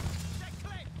trade. They're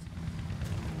clipped.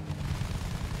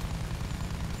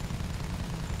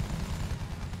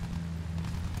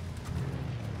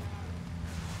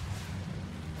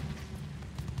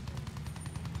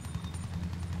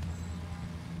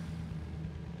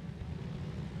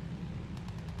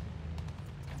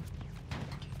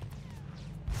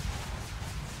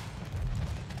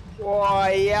 Oh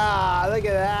yeah, look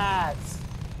at that.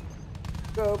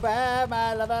 Go back,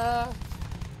 my lover.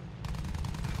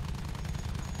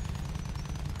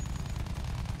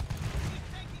 He's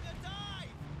taking a dive.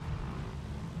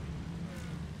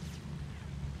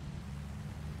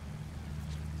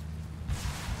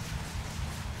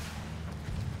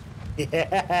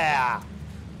 Yeah.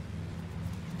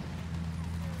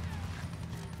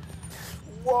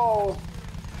 Whoa.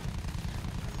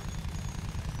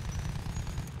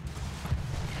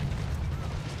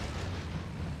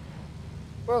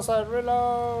 Well side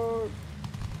reload.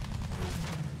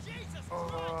 Jesus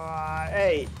Christ.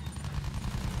 Hey.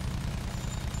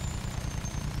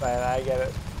 Man, I get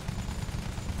it.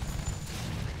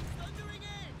 Thundering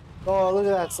in. Oh, look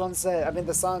at that sunset. I mean,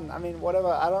 the sun. I mean, whatever.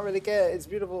 I don't really care. It's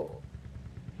beautiful.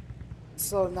 It's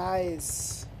so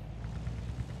nice.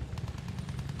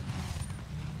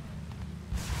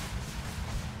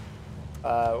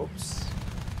 Oops.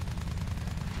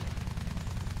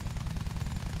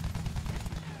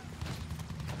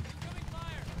 Incoming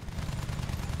fire.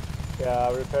 Yeah,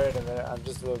 I'll repair it in a minute. I'm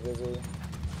just a little busy.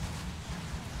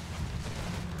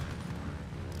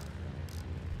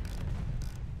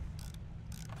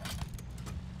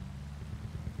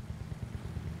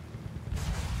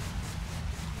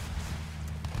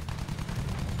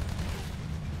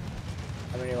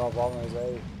 How many more bombers,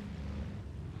 eh?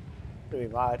 Pretty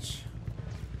much.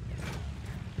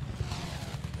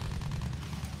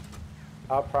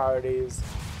 Our priorities,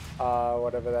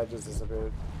 whatever that just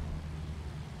disappeared.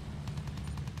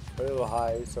 We're a little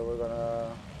high, so we're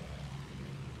gonna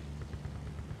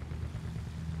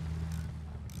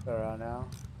go around now.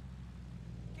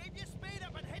 Keep your speed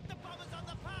up and hit the bombers on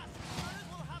the pass. Others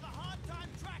will have a hard time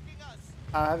tracking us.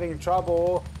 I'm having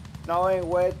trouble knowing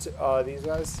where to. Oh, these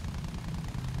guys.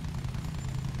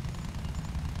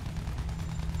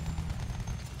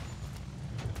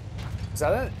 Is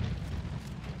that it?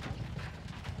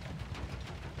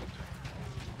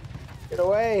 Get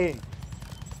away!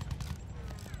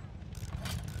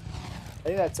 I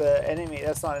think that's an enemy.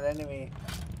 That's not an enemy.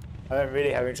 I'm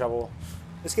really having trouble.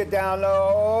 Let's get down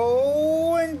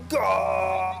low and go!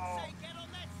 Say get on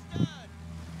that stern.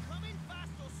 Come in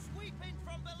fast or sweep in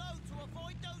from below to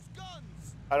avoid those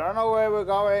guns. I don't know where we're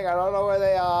going. I don't know where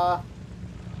they are.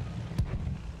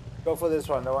 Go for this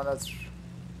one. The one that's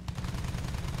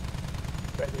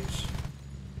reddish.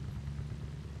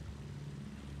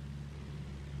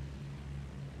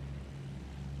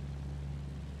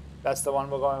 That's the one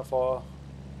we're going for.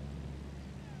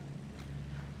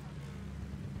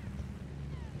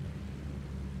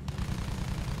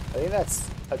 I think that's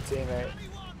a teammate. Only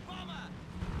one bomber.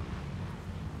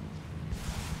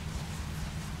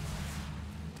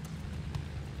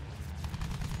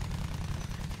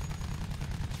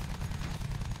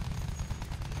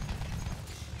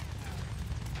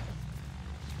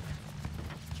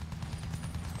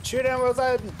 Shoot him,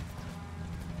 Wilson!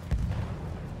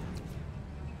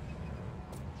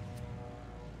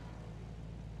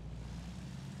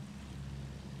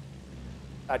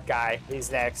 That guy, he's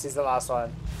next. He's the last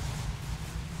one.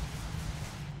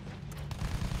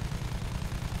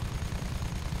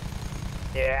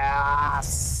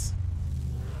 Yes!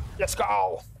 Let's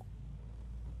go!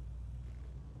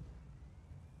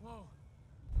 Whoa.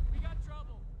 We got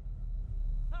trouble.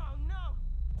 Oh no!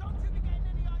 Don't you be getting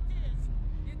any ideas.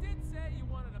 You did say you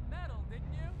wanted a medal,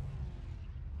 didn't you?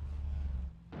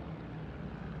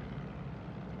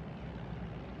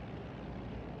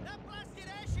 That blasted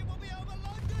airship will be over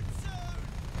London soon!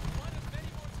 One of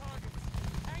many more targets.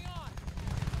 Hang on!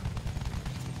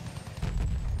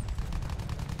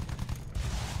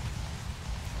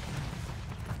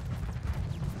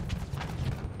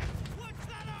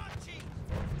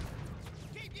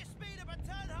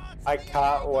 I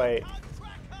can't wait.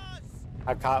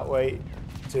 I can't wait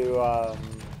to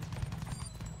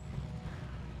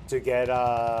get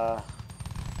to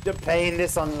playing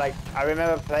this on, like, I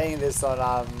remember playing this on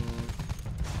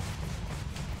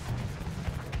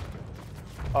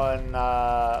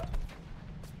oh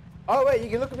wait, you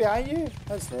can look behind you?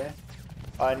 That's new.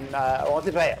 On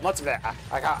multiplayer.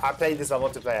 I played this on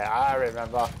multiplayer. I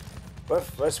remember.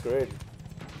 We're screwed.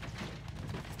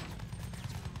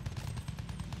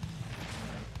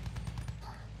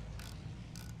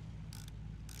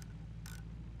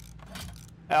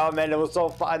 Oh man, it was so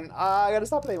fun. I gotta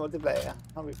stop playing multiplayer.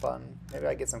 That'll be fun. Maybe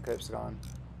I get some clips going.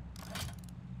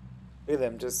 Look at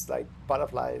them, just like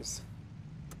butterflies.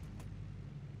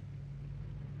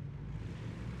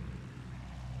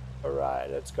 Alright,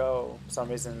 let's go. For some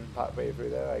reason, partway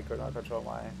through there, I could not control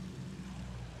my...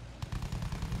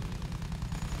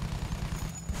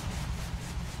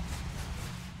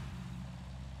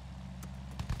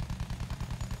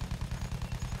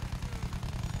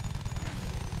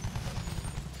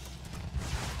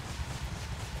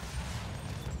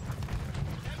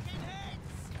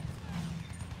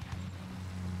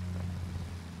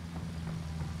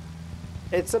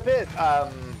 It's a bit,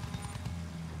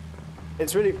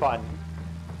 it's really fun,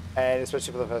 and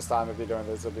especially for the first time, if you're doing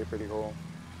this, it'll be pretty cool.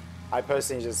 I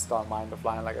personally just don't mind the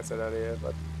flying, like I said earlier,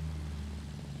 but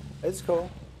it's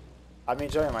cool. I'm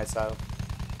enjoying myself.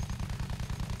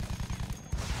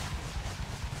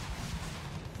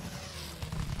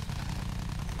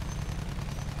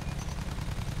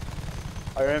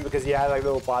 I remember because you had like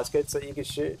little baskets that you could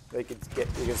shoot, you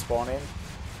could spawn in.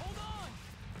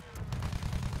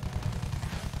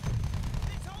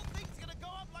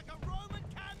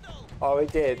 Oh,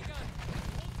 it did.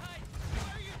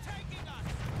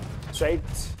 Straight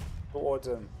towards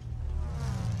him.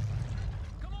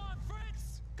 Come on,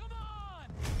 Fritz! Come on!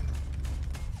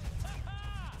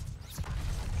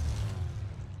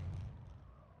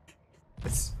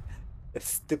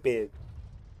 It's stupid.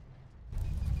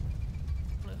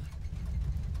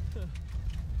 I'm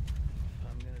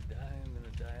gonna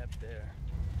die up there.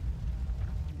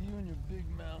 You and your big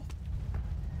mouth.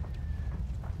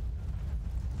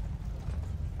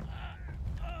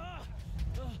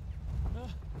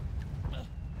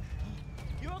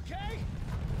 You okay?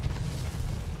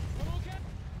 I'm okay.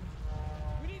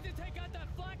 We need to take out that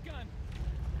flak gun.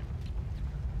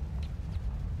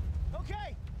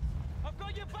 Okay, I've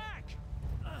got your back.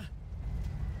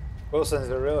 Wilson's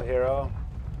the real hero.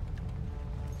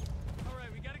 All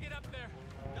right, we gotta get up there.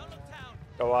 Don't look down.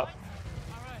 Go up.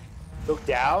 All right. Look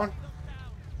down. Look down.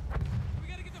 We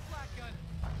gotta get the flak gun.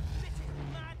 This is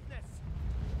madness.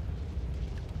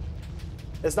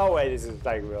 There's no way this is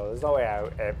like real. There's no way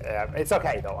it's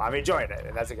okay though. I'm enjoying it,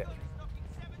 and that's okay. It's knocking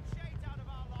 7 shades out of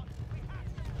our lot. We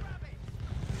have to grab it.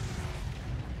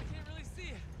 I can't really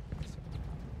see it.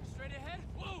 Straight ahead.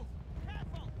 Whoa!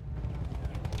 Careful!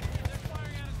 They're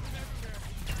firing at us from everywhere.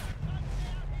 Guns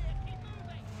down here. Keep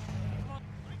moving. Come on.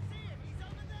 I see him. He's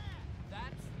over there.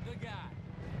 That's the guy.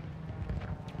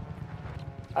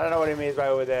 I don't know what he means by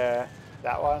over there.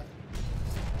 That one.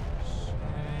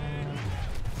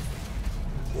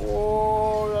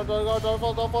 Oh,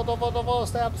 don't fall,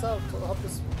 stop. Help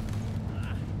us.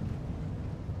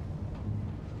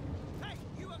 Hey,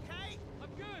 you okay? I'm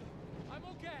good. I'm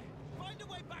okay. Find a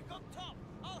way back up top.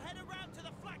 I'll head around to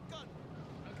the flak gun.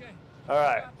 Okay.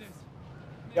 Alright. Got this.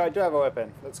 Yeah, I do have a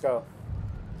weapon. Let's go.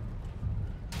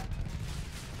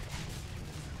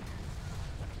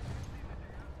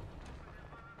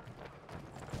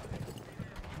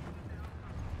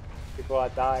 People are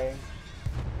dying.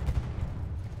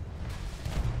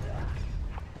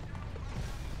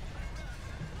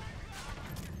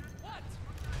 What?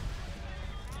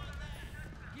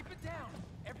 Keep it down.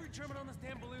 Every German on this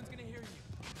damn balloon's gonna hear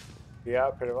you. Yeah,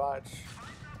 pretty much.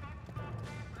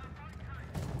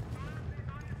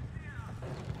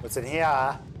 What's in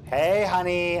here? Hey,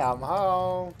 honey, I'm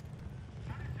home.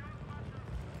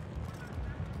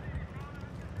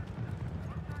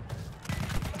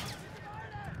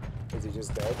 Is he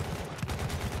just dead?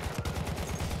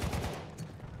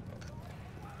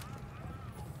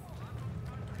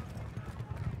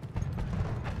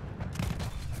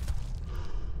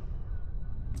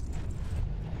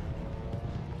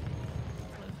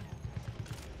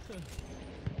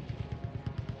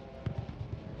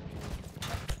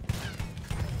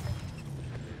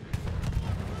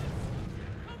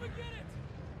 Come and get it!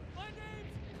 My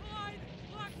name's Clyde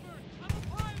Blackburn. I'm a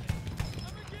pilot.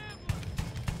 I'm a gambler.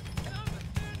 And I'm a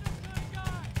stand-up kind of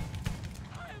guy.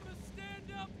 I am a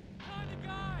stand-up kind of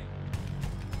guy.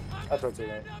 I'm That's a what's in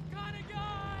it. stand-up kind of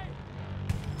guy.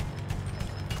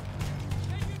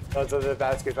 Can you Those are the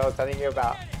baskets I was telling you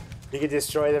about. You can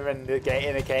destroy them in the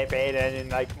campaign and in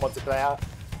like multiplayer,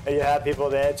 and you have people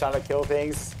there trying to kill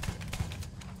things.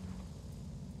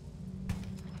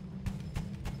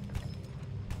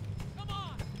 Come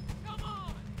on! Come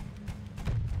on!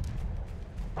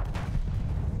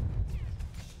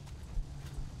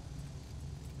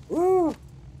 Woo!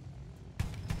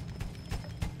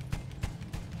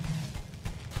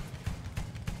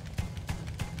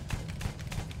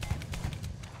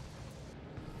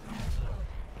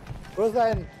 What's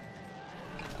that?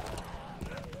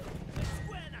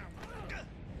 Square now.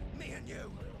 Me and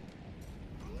you.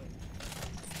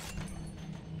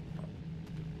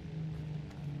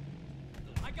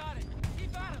 I got it.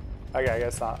 Keep at him. Okay, I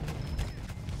guess not.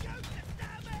 Shoot the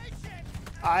damnation!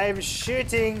 I am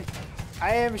shooting!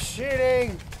 I am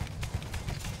shooting!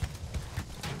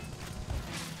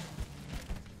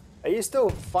 Are you still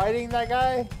fighting that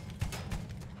guy?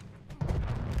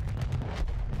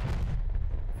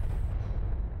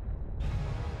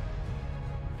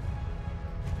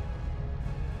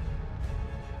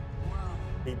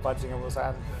 Keep punching him with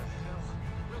sand.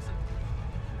 Wilson,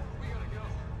 we gotta go.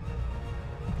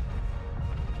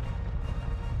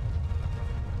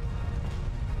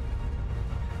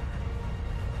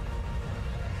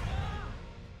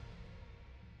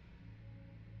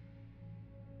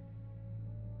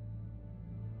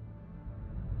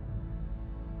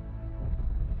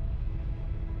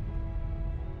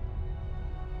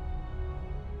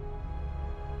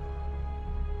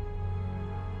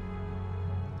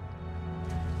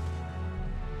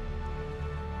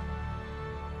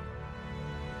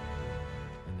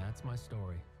 And that's my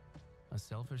story. A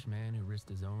selfish man who risked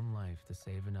his own life to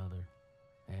save another.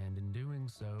 And in doing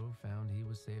so, found he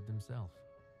was saved himself.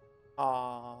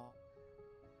 Aww.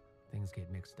 Things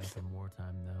get mixed up in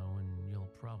wartime, though, and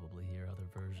you'll probably hear other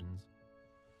versions.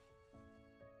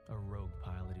 A rogue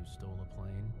pilot who stole a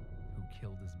plane, who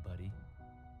killed his buddy,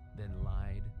 then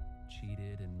lied,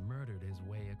 cheated, and murdered his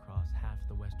way across half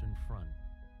the Western Front,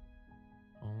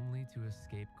 only to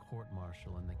escape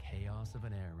court-martial in the chaos of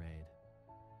an air raid.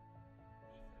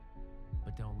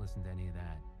 But don't listen to any of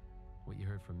that. What you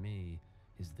heard from me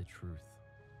is the truth.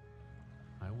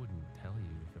 I wouldn't tell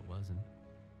you if it wasn't.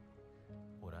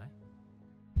 Would I?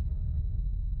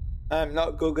 I'm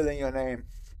not Googling your name.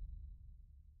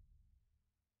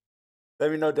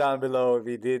 Let me know down below if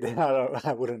you did.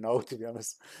 I wouldn't know, to be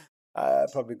honest. I'll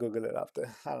probably Google it after.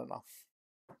 I don't know.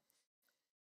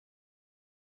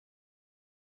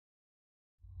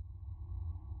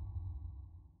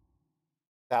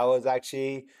 That was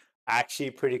actually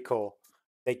pretty cool.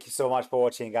 Thank you so much for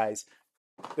watching, guys.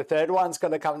 The third one's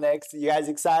gonna come next. You guys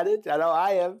excited? I know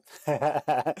I am.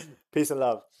 Peace and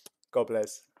love. God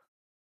bless.